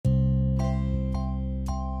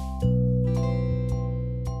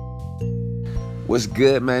What's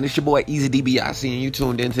good, man? It's your boy Easy DBIC, and you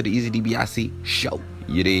tuned into the Easy DBIC show.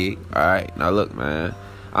 You dig? Alright, now look, man.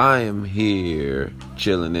 I am here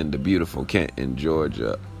chilling in the beautiful Canton,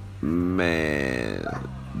 Georgia. Man,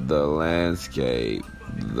 the landscape,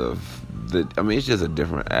 it's just a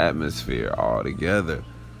different atmosphere altogether.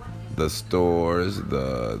 The stores,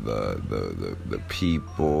 the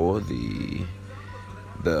people,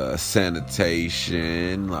 the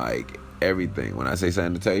sanitation, like everything. When I say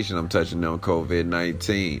sanitation, I'm touching on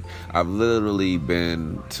COVID-19. I've literally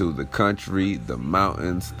been to the country, the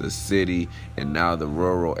mountains, the city, and now the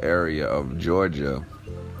rural area of Georgia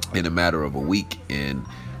in a matter of a week. And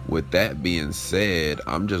with that being said,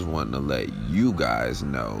 I'm just wanting to let you guys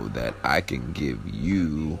know that I can give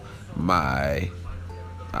you my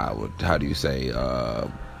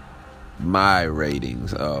my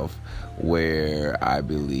ratings of where I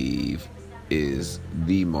believe is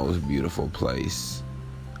the most beautiful place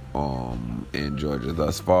in Georgia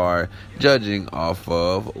thus far, judging off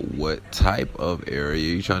of what type of area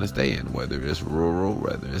you're trying to stay in, whether it's rural,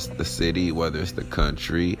 whether it's the city, whether it's the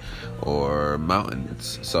country or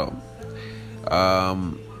mountains. So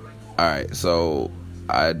alright, so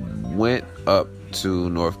I went up to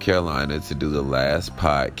North Carolina to do the last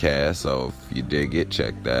podcast, so if you dig it,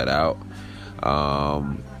 check that out.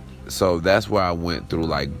 So that's where I went through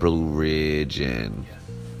like Blue Ridge and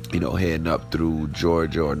heading up through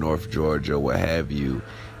Georgia or North Georgia, what have you,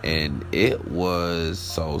 and it was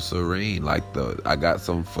so serene. Like I got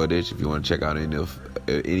some footage. If you want to check out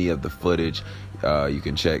any of the footage, you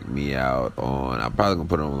can check me out on. I'm probably gonna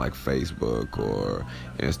put it on like Facebook or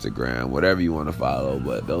Instagram, whatever you want to follow.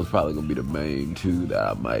 But those probably gonna be the main two that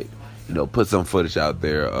I might, put some footage out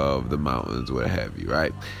there of the mountains, what have you.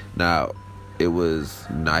 Right now, it was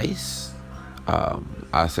nice.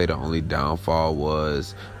 I say the only downfall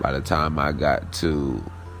was by the time I got to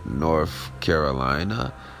North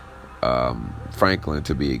Carolina, Franklin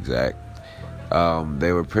to be exact,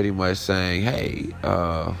 they were pretty much saying, hey,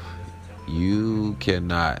 you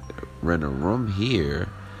cannot rent a room here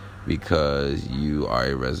because you are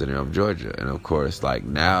a resident of Georgia. And of course, like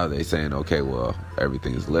now they saying, okay, well,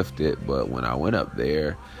 everything's lifted. But when I went up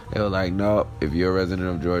there, they were like, no, if you're a resident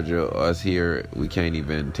of Georgia, us here, we can't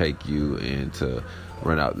even take you in to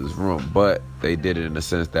rent out this room. But they did it in a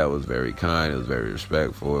sense that was very kind. It was very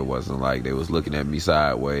respectful. It wasn't like they was looking at me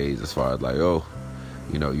sideways as far as like, oh,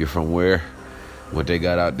 you're from where? What they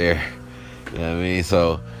got out there? You know what I mean?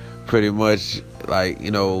 So pretty much like,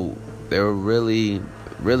 they were really,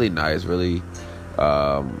 really nice, really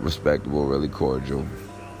respectable, really cordial.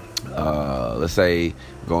 Let's say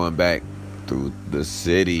going back through the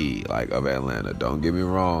city of Atlanta, don't get me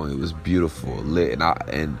wrong, it was beautiful, lit,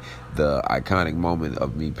 and the iconic moment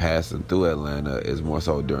of me passing through Atlanta is more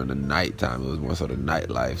so during the nighttime. It was more so the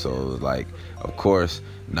nightlife. So it was like, of course,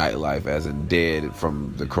 nightlife as in dead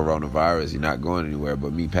from the coronavirus. You're not going anywhere,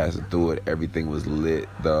 but me passing through it, everything was lit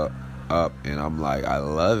up, and I'm like, I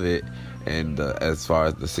love it. And as far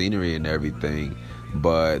as the scenery and everything,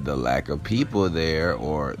 but the lack of people there,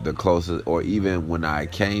 or the closest, or even when I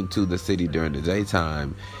came to the city during the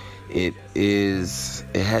daytime, it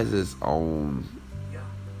has its own.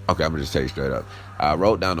 Okay, I'm gonna just tell you straight up. I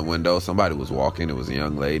rolled down the window. Somebody was walking. It was a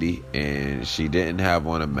young lady, and she didn't have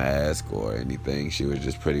on a mask or anything. She was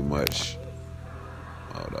just pretty much.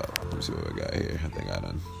 Hold up. Let me see what we got here. I think I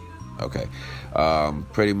done. Okay.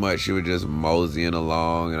 Pretty much she was just moseying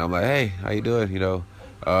along, and I'm like, hey, how you doing?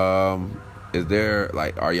 Is there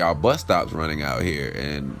are y'all bus stops running out here?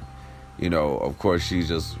 And of course she's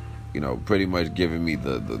just pretty much giving me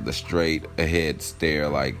the straight ahead stare,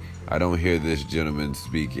 like I don't hear this gentleman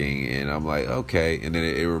speaking. And I'm like, okay. And then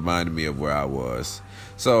it reminded me of where I was.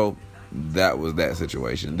 So that was that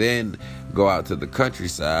situation. Then go out to the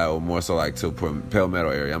countryside, or more so like to Palmetto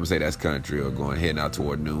area. I'm gonna say that's country, or heading out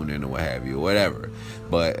toward Noonan or what have you, or whatever.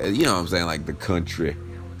 But what I'm saying, like the country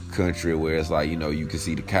where it's like you can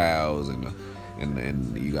see the cows and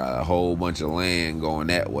you got a whole bunch of land going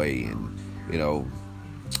that way, and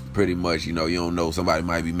pretty much you don't know, somebody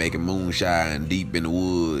might be making moonshine deep in the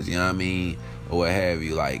woods, you know what I mean, or what have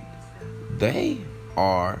you. Like, they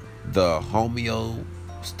are the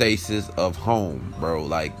homeostasis of home, bro.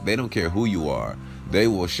 Like, they don't care who you are, they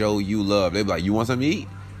will show you love. They be like, you want something to eat?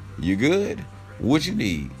 You good? What you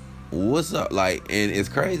need? What's up? Like, and it's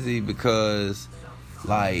crazy because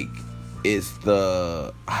it's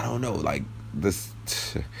the, I don't know, this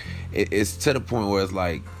it's to the point where it's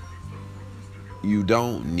like you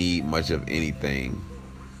don't need much of anything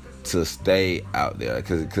to stay out there,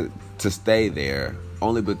 to stay there,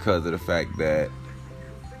 only because of the fact that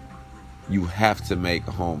you have to make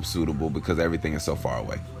a home suitable because everything is so far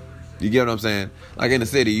away. You get what I'm saying? Like in the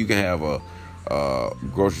city, you can have a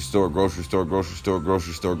grocery store,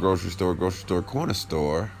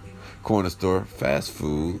 corner store, fast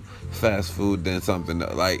food, then something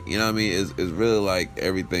like, you know what I mean? It's really like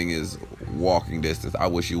everything is walking distance. I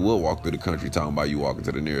wish you would walk through the country talking about you walking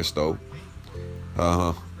to the nearest store.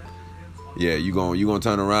 Yeah, you gonna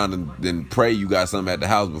turn around and then pray you got something at the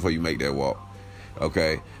house before you make that walk.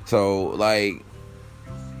 Okay, so like,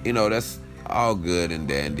 that's all good and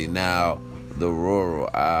dandy. Now, the rural.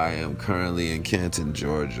 I am currently in Canton,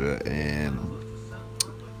 Georgia, and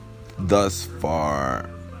thus far,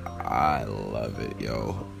 I love it,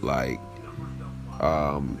 yo. Like,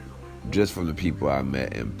 just from the people I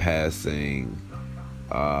met in passing,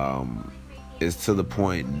 it's to the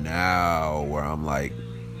point now where I'm like,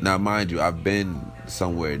 now mind you, I've been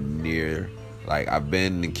somewhere near, like I've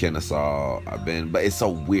been in Kennesaw, but it's so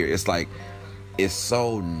weird. It's like, it's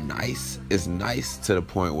so nice. It's nice to the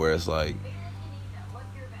point where it's like,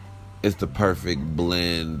 it's the perfect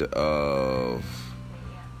blend of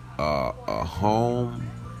a home,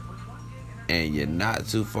 and you're not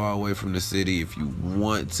too far away from the city if you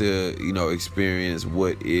want to, experience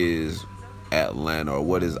what is Atlanta or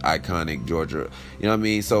what is iconic Georgia. You know what I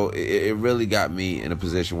mean? So it really got me in a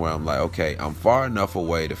position where I'm like, okay, I'm far enough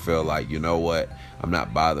away to feel like, you know what, I'm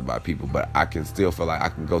not bothered by people, but I can still feel like I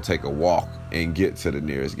can go take a walk and get to the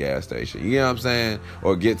nearest gas station. You know what I'm saying?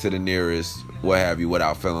 Or get to the nearest what have you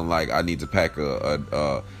without feeling like I need to pack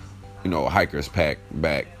a hiker's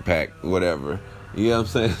backpack, whatever. You know what I'm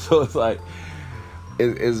saying? So it's like,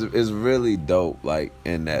 it's really dope, like,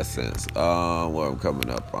 in that sense. What I'm coming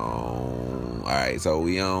up on. Alright, so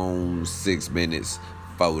we on 6 minutes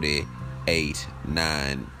 48,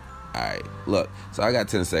 9. Alright, look, so I got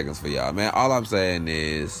 10 seconds for y'all, man. All I'm saying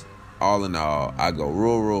is, all in all, I go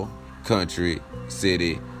rural, country,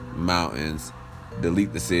 city, mountains,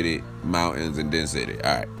 delete the city, mountains, and then city.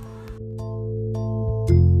 Alright.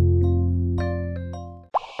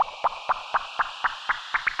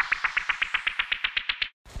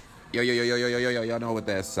 Yo, y'all know what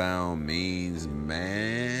that sound means,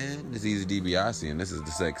 man. It's Easy DiBiase, and this is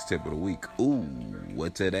the sex tip of the week. Ooh,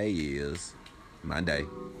 what today is? Monday.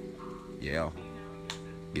 Yeah.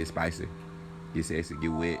 Get spicy. Get sexy.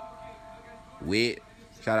 Get wet. Wet.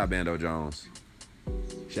 Shout out Bando Jones.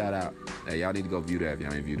 Shout out. Hey, y'all need to go view that if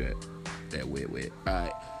y'all ain't view that. That wet.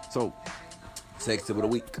 Alright, so, sex tip of the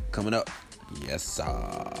week coming up. Yes,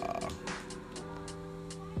 sir.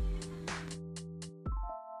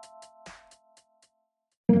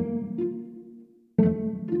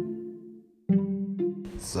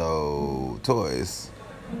 So, toys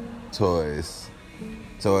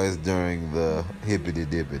during the hippity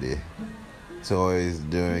dippity, toys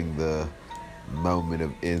during the moment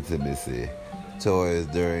of intimacy, toys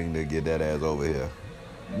during the get that ass over here.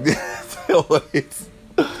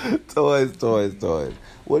 Toys.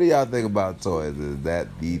 What do y'all think about toys? Is that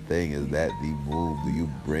the thing? Is that the move? Do you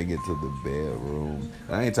bring it to the bedroom?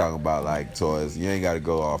 I ain't talking about like toys. You ain't got to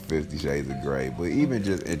go off 50 Shades of Grey, but even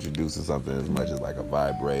just introducing something as much as like a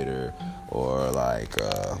vibrator or like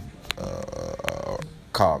a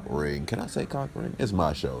cock ring. Can I say cock ring? It's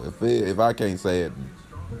my show. If I can't say it,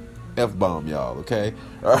 F-bomb y'all, okay?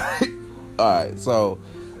 All right. So,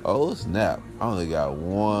 oh snap! I only got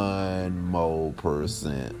 1 more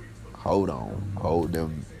 %. Hold on. Hold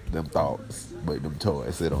them thoughts. Wait, them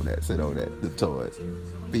toys. Sit on that. The toys.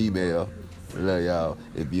 Female. We love y'all.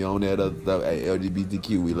 If you on that other stuff, hey,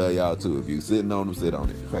 LGBTQ, we love y'all too. If you sitting on them, sit on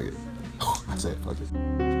it. Fuck it. I said fuck it.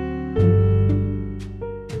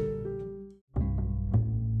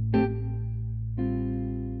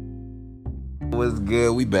 What's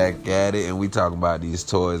good? We back at it, and we talking about these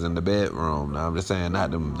toys in the bedroom. Now I'm just saying, not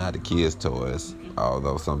the kids' toys.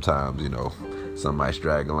 Although sometimes, some might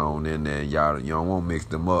straggle on in there, and you don't want to mix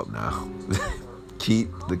them up now. Keep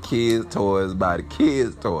the kids' toys by the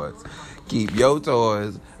kids' toys. Keep your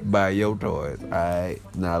toys by your toys. Alright?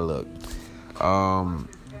 Now look.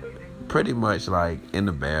 Pretty much like in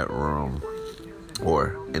the bedroom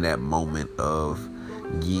or in that moment of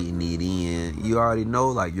getting it in, you already know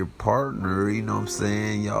like your partner, you know what I'm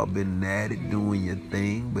saying? Y'all been at it doing your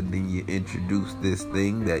thing, but then you introduce this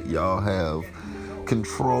thing that y'all have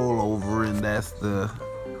control over, and that's the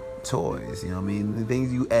toys, you know what I mean? The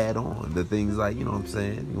things you add on, the things like, you know what I'm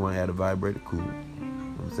saying? You want to add a vibrator, cool, you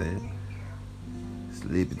know what I'm saying?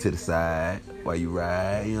 Slip it to the side while you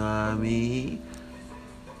ride, you know what I mean?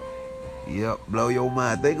 Yep, blow your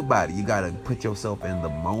mind. Think about it. You gotta put yourself in the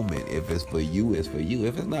moment. If it's for you, it's for you.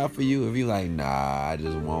 If it's not for you, if you like, nah, I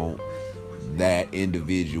just want that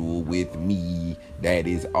individual with me, that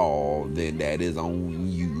is all, then that is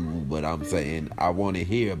on you. but I'm saying I want to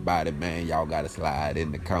hear about it, man. Y'all got to slide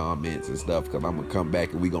in the comments and stuff, because I'm going to come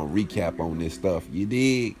back and we going to recap on this stuff. You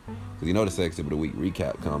dig? Because you know the Sex Tip of the Week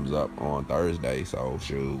recap comes up on Thursday, so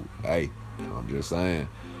shoot. Hey, I'm just saying.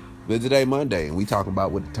 But today Monday, and we talking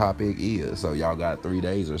about what the topic is, so y'all got 3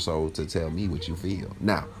 days or so to tell me what you feel.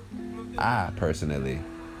 Now, I personally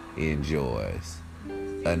enjoys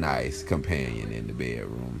a nice companion in the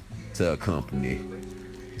bedroom to accompany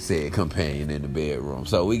said companion in the bedroom.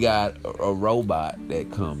 So we got a robot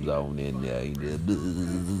that comes on in there, you know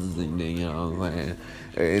what I'm saying?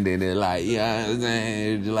 And then they're like, you know what I'm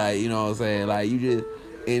saying? Like, you know what I'm saying? Like, you just,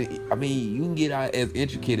 and I mean, you can get out as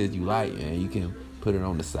intricate as you like, and you can put it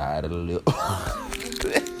on the side of the lip.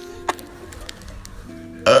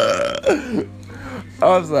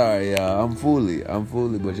 I'm sorry, y'all. I'm fully,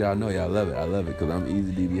 but y'all know y'all love it. I love it because I'm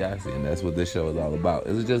Easy DiBiase, and that's what this show is all about.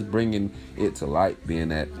 It's just bringing it to light, being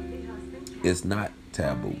that it's not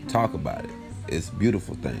taboo. Talk about it. It's a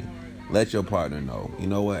beautiful thing. Let your partner know. You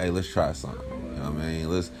know what? Hey, let's try something. You know what I mean?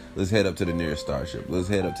 Let's head up to the nearest Starship. Let's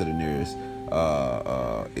head up to the nearest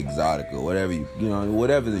Exotica, whatever you know,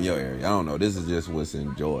 whatever's in your area. I don't know. This is just what's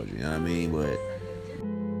in Georgia. You know what I mean? But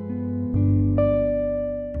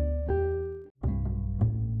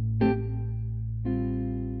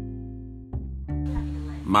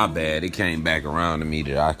my bad. It came back around to me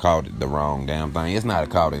that I called it the wrong damn thing. It's not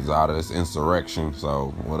called Exotica. It's Insurrection.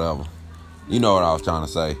 So whatever. You know what I was trying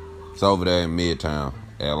to say. It's over there in Midtown,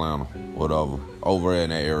 Atlanta, whatever. Over in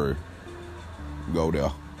that area. Go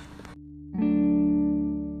there.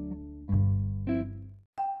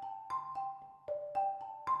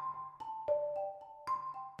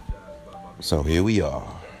 So here we are,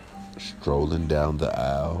 strolling down the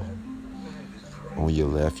aisle. On your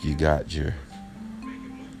left, you got your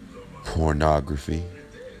pornography.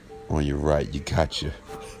 On your right, you got your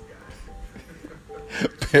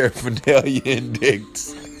paraphernalia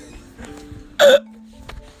index.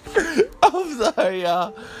 I'm sorry,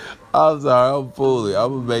 y'all. I'm sorry, I'm fooling.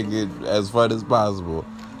 I'm gonna make it as fun as possible.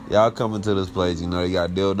 Y'all coming to this place, you know, they got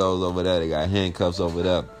dildos over there, they got handcuffs over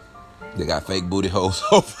there, they got fake booty holes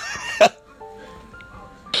over there.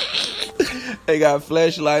 They got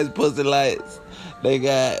flashlights, pussy lights. They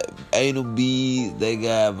got anal beads. They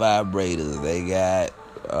got vibrators. They got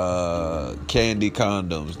candy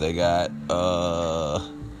condoms. They got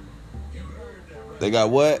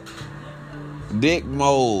what? Dick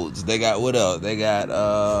molds. They got what else? They got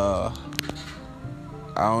I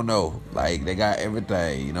don't know. Like, they got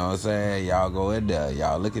everything. You know what I'm saying? Y'all go in there.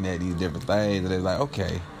 Y'all looking at these different things, and they're like,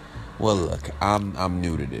 okay, well, look, I'm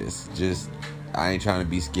new to this. Just, I ain't trying to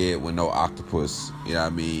be scared with no octopus. You know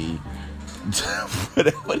what I mean?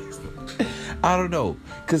 I don't know.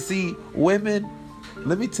 Cause see, women.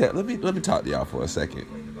 Let me talk to y'all for a second.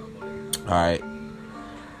 All right,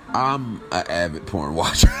 I'm an avid porn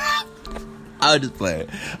watcher. I'm just playing.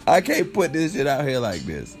 I can't put this shit out here like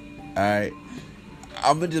this. All right,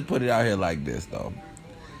 I'm gonna just put it out here like this though.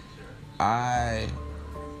 I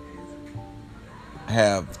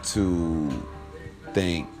have to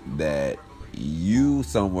think that you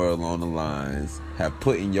somewhere along the lines have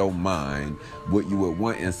put in your mind what you would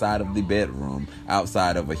want inside of the bedroom,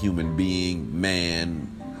 outside of a human being, man,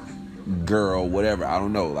 girl, whatever. I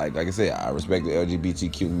don't know. Like I said, I respect the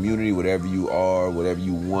LGBTQ community, whatever you are, whatever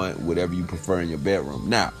you want, whatever you prefer in your bedroom.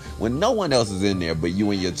 Now, when no one else is in there but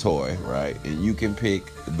you and your toy, right? And you can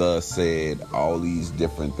pick the said all these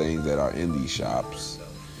different things that are in these shops,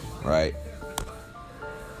 right?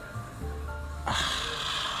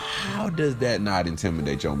 How does that not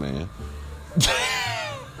intimidate your man?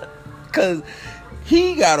 Because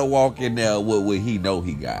he got to walk in there with what he know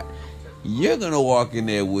he got. You're going to walk in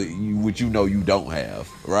there with what you know you don't have,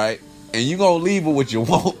 right? And you're going to leave with what you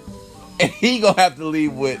want. And he going to have to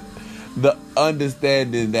leave with the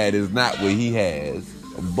understanding that is not what he has.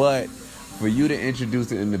 But for you to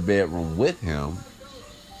introduce it in the bedroom with him,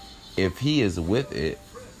 if he is with it,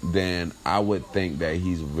 then I would think that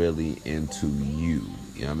he's really into you.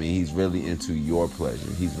 You know what I mean? He's really into your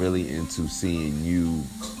pleasure. He's really into seeing you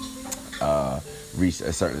reach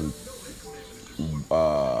a certain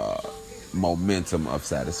momentum of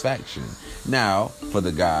satisfaction. Now, for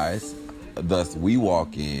the guys, thus we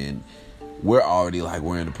walk in, we're already like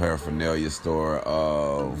we're in the paraphernalia store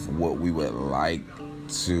of what we would like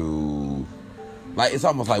to, like, it's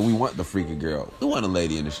almost like we want the freaky girl. We want a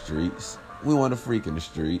lady in the streets. We want a freak in the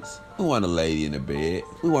streets. We want a lady in the bed.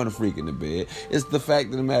 We want a freak in the bed. It's the fact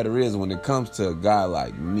of the matter is, when it comes to a guy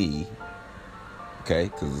like me, okay,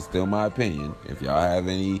 because it's still my opinion. If y'all have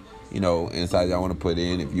any, insights y'all want to put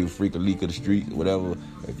in, if you a freak or leak of the street, whatever,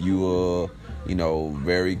 if you you know,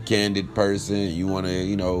 very candid person. You want to,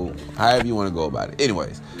 you know, however you want to go about it.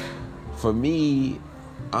 Anyways, for me,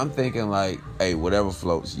 I'm thinking like, hey, whatever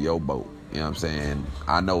floats your boat. You know what I'm saying?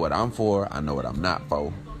 I know what I'm for. I know what I'm not for.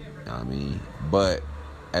 You know what I mean? But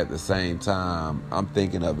at the same time, I'm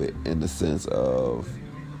thinking of it in the sense of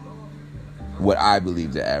what I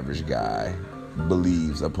believe the average guy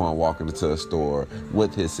believes upon walking into a store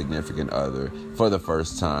with his significant other for the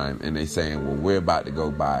first time, and they saying, well, we're about to go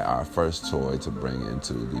buy our first toy to bring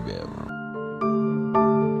into the bedroom.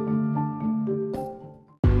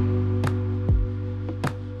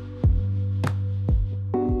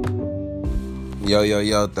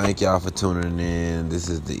 Yo, thank y'all for tuning in. This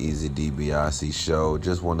is the Easy DBIC show.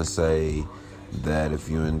 Just want to say that if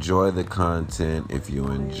you enjoy the content, if you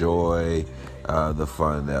enjoy the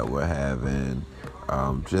fun that we're having,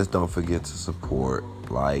 just don't forget to support,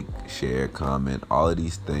 like, share, comment. All of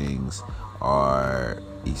these things are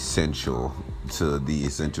essential to the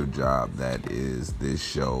essential job that is this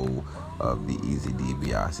show of the Easy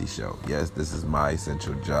DBIC show. Yes, this is my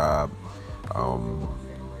essential job.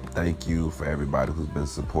 Thank you for everybody who's been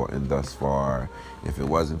supporting thus far. If it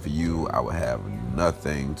wasn't for you, I would have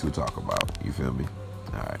nothing to talk about. You feel me?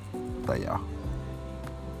 All right. Bye, y'all.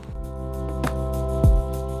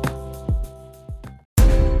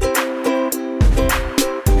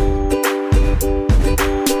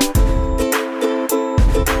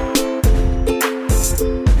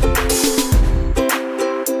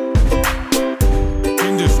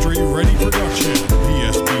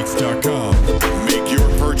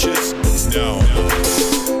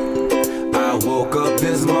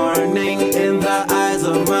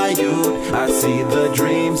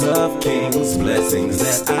 Blessings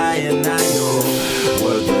that I and I know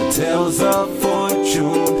were the tales of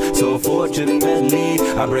fortune. So fortunately,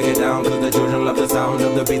 I break it down, cause the children love the sound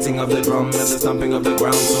of the beating of the drum and the stomping of the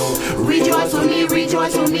ground. So rejoice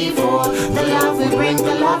with me for the love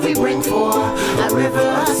we bring for a river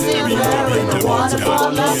of silver and a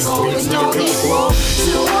waterfall of gold. There's no equal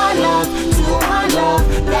to our love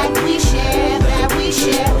that we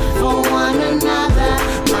share for one another.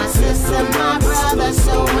 My sister, my brother.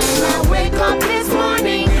 So when I wake up this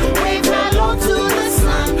morning, wave hello to the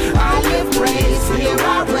sun. I live praise, hear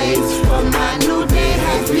our praise, for my new day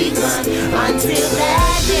has begun.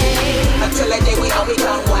 Until that day we all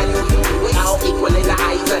become one. We all equal in the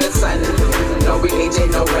eyes of the sun. No religion,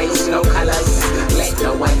 no race, no colors. Let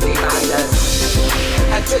no one divide us.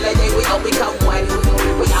 Until that day we all become one.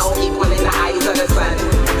 We all equal in the eyes of the sun.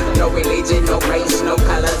 No religion, no race, no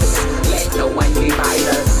colors. Let no one divide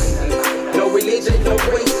us. No religion, no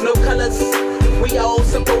race, no colors. We all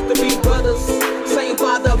supposed to be brothers. Same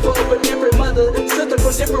father, but different mother. Sister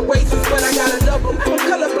from different races, but I gotta love them. I'm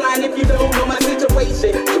colorblind if you don't know my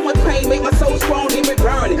situation. Too much pain make my soul strong, leave it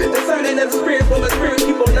burning. Discerning of the spirit from a spirit,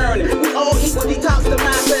 keep on learning. We all equal, detox the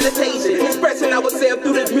mind sanitation. Expressing ourselves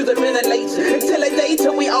through this music ventilation. Until a day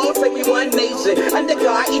till we all say we one nation. Under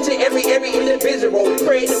God, each and every individual.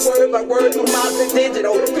 Praying the word by word through mouth and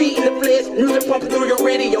digital. Feeding the flesh, music pumping through your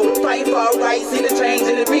radio. Fight for our rights, see the change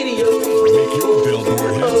in the video. Make your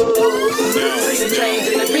billboard hit. See the change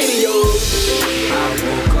in the video. I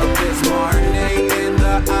woke up this morning in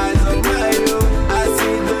the eyes of my youth. I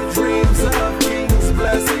see the dreams of kings,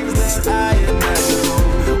 blessings that I and I know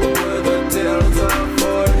were the tales of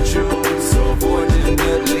fortune. So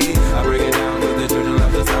fortunately, I break it down with the children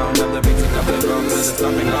of the sound of the beating of the drums and the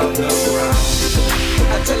stomping of the ground.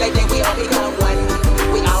 Until that day we all become one.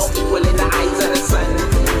 We all equal in the eyes of the sun.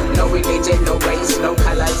 No religion, no race, no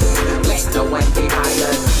colors. Let no one divide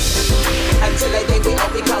us. Until that day we all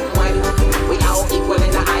become one. We all equal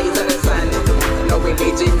in the eyes of the sun. No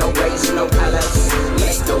religion, no race, no colors.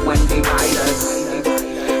 Let no one divide us.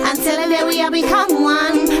 Until the day we all become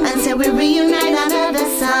one. Until we reunite under the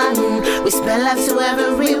sun. We spell love to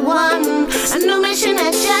everyone. A new mission